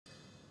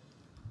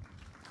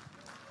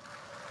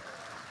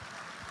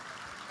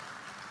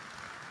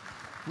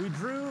We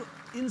drew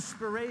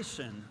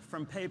inspiration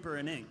from paper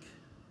and ink.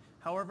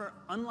 However,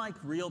 unlike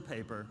real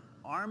paper,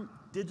 our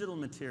digital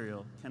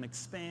material can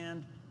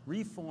expand,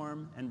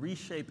 reform, and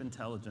reshape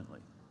intelligently.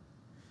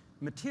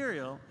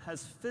 Material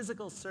has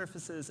physical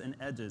surfaces and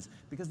edges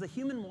because the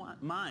human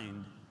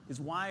mind is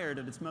wired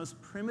at its most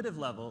primitive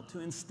level to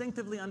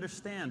instinctively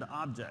understand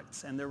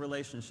objects and their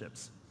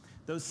relationships.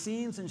 Those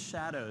seams and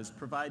shadows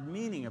provide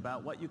meaning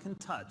about what you can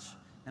touch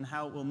and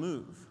how it will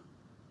move.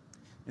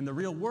 In the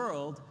real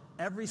world,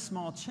 every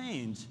small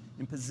change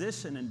in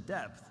position and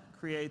depth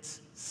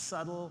creates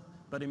subtle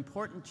but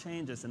important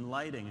changes in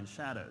lighting and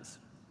shadows.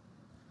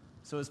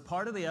 So as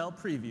part of the L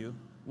preview,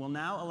 we'll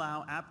now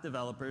allow app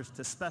developers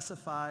to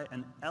specify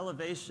an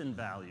elevation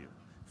value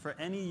for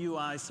any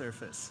UI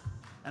surface.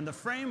 And the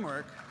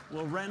framework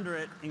will render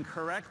it in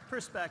correct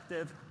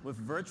perspective with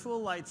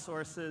virtual light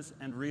sources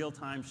and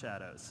real-time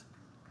shadows.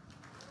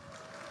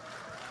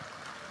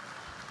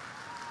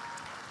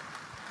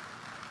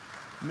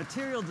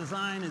 Material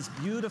design is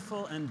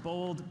beautiful and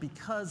bold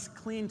because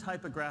clean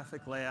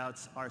typographic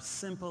layouts are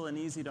simple and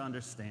easy to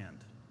understand.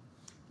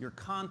 Your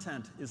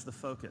content is the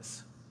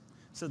focus.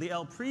 So the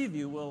L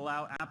preview will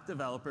allow app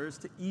developers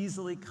to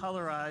easily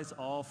colorize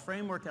all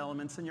framework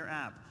elements in your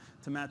app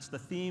to match the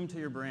theme to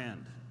your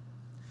brand.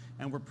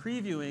 And we're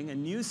previewing a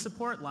new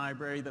support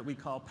library that we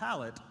call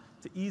Palette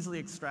to easily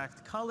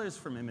extract colors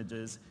from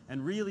images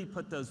and really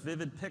put those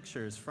vivid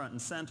pictures front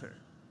and center.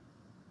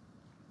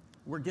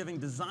 We're giving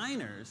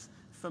designers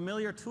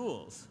familiar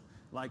tools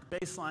like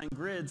baseline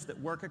grids that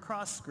work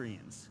across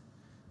screens.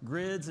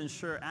 Grids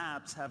ensure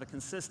apps have a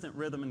consistent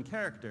rhythm and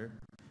character,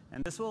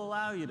 and this will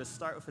allow you to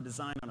start with a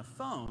design on a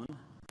phone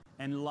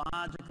and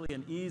logically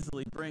and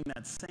easily bring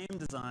that same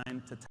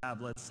design to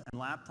tablets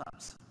and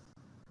laptops.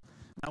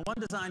 Now, one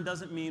design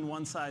doesn't mean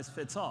one size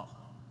fits all.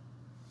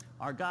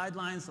 Our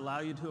guidelines allow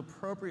you to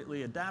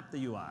appropriately adapt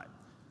the UI.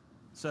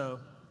 So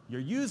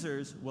your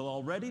users will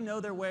already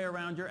know their way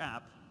around your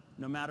app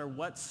no matter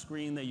what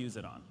screen they use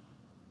it on.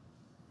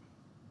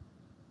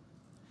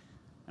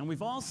 And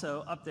we've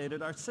also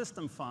updated our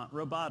system font,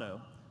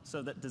 Roboto,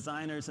 so that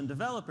designers and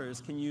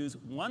developers can use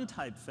one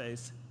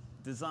typeface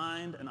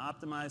designed and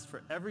optimized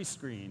for every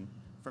screen,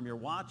 from your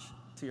watch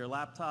to your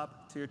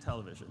laptop to your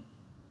television.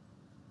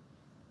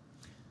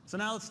 So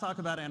now let's talk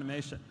about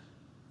animation.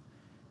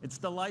 It's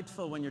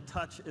delightful when your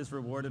touch is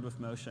rewarded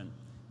with motion,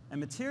 and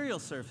material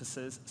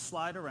surfaces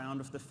slide around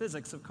with the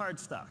physics of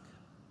cardstock.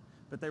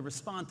 But they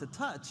respond to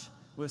touch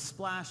with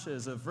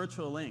splashes of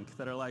virtual ink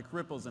that are like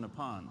ripples in a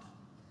pond.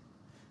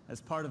 As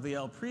part of the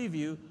L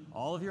preview,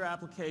 all of your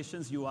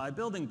application's UI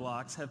building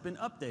blocks have been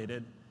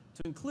updated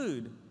to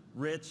include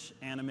rich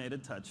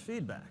animated touch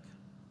feedback.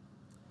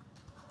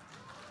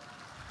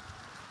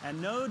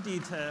 And no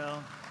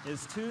detail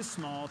is too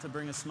small to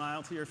bring a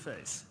smile to your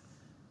face,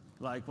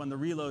 like when the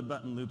reload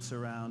button loops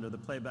around or the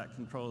playback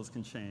controls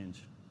can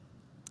change.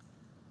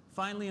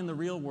 Finally, in the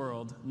real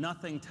world,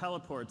 nothing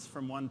teleports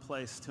from one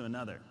place to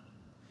another.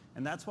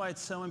 And that's why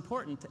it's so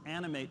important to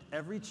animate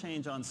every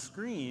change on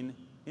screen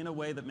in a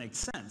way that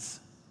makes sense.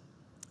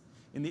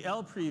 In the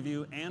L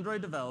preview,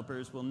 Android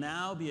developers will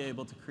now be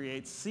able to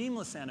create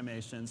seamless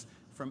animations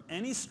from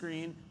any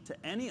screen to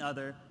any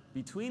other,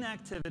 between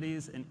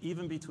activities and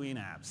even between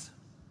apps.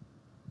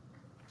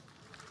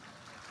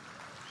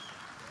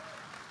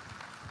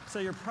 So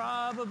you're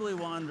probably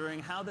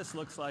wondering how this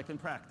looks like in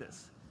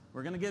practice.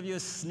 We're going to give you a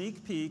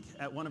sneak peek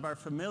at one of our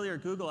familiar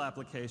Google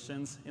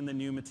applications in the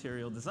new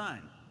material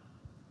design.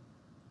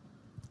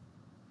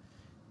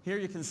 Here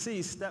you can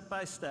see step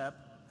by step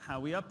how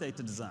we update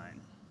the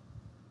design.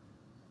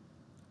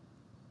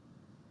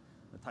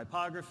 The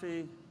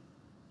typography,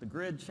 the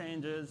grid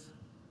changes,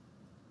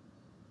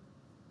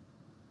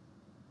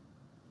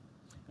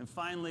 and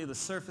finally the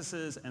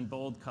surfaces and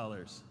bold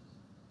colors.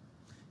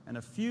 And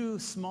a few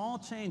small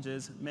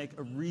changes make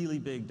a really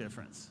big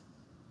difference.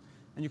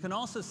 And you can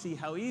also see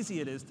how easy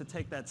it is to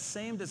take that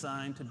same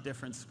design to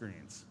different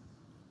screens.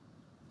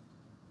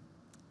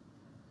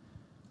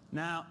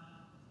 Now,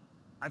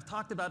 I've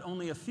talked about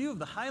only a few of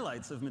the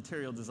highlights of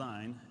material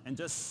design and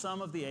just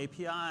some of the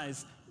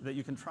APIs that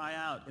you can try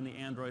out in the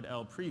Android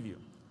L preview.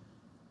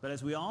 But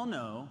as we all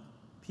know,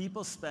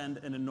 people spend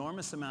an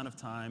enormous amount of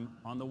time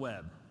on the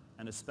web,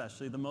 and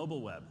especially the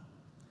mobile web.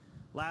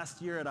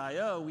 Last year at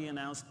I/O, we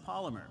announced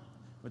Polymer,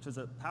 which is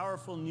a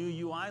powerful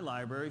new UI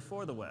library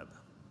for the web.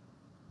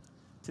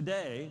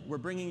 Today, we're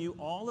bringing you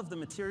all of the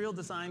material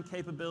design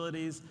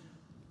capabilities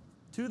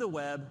to the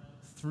web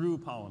through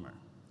Polymer.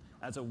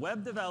 As a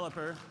web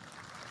developer,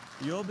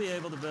 you'll be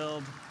able to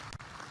build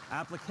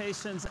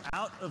applications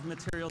out of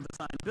material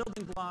design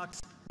building blocks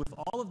with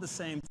all of the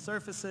same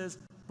surfaces,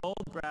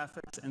 bold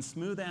graphics, and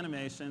smooth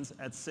animations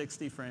at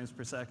 60 frames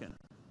per second.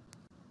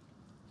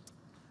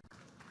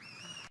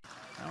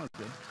 That was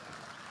good.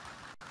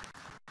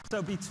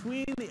 So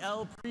between the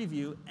L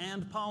preview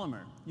and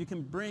Polymer, you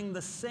can bring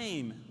the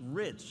same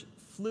rich,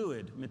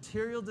 fluid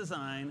material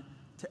design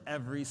to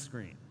every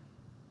screen.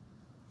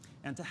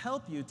 And to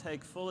help you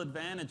take full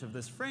advantage of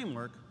this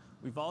framework,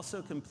 we've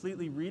also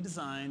completely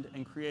redesigned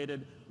and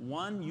created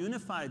one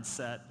unified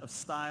set of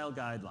style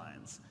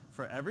guidelines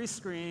for every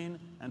screen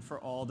and for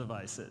all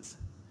devices.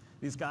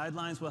 These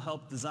guidelines will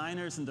help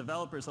designers and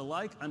developers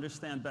alike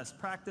understand best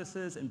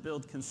practices and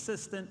build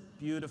consistent,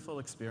 beautiful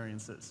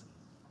experiences.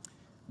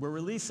 We're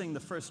releasing the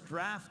first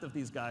draft of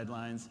these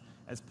guidelines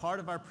as part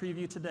of our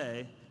preview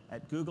today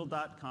at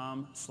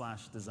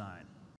google.com/design.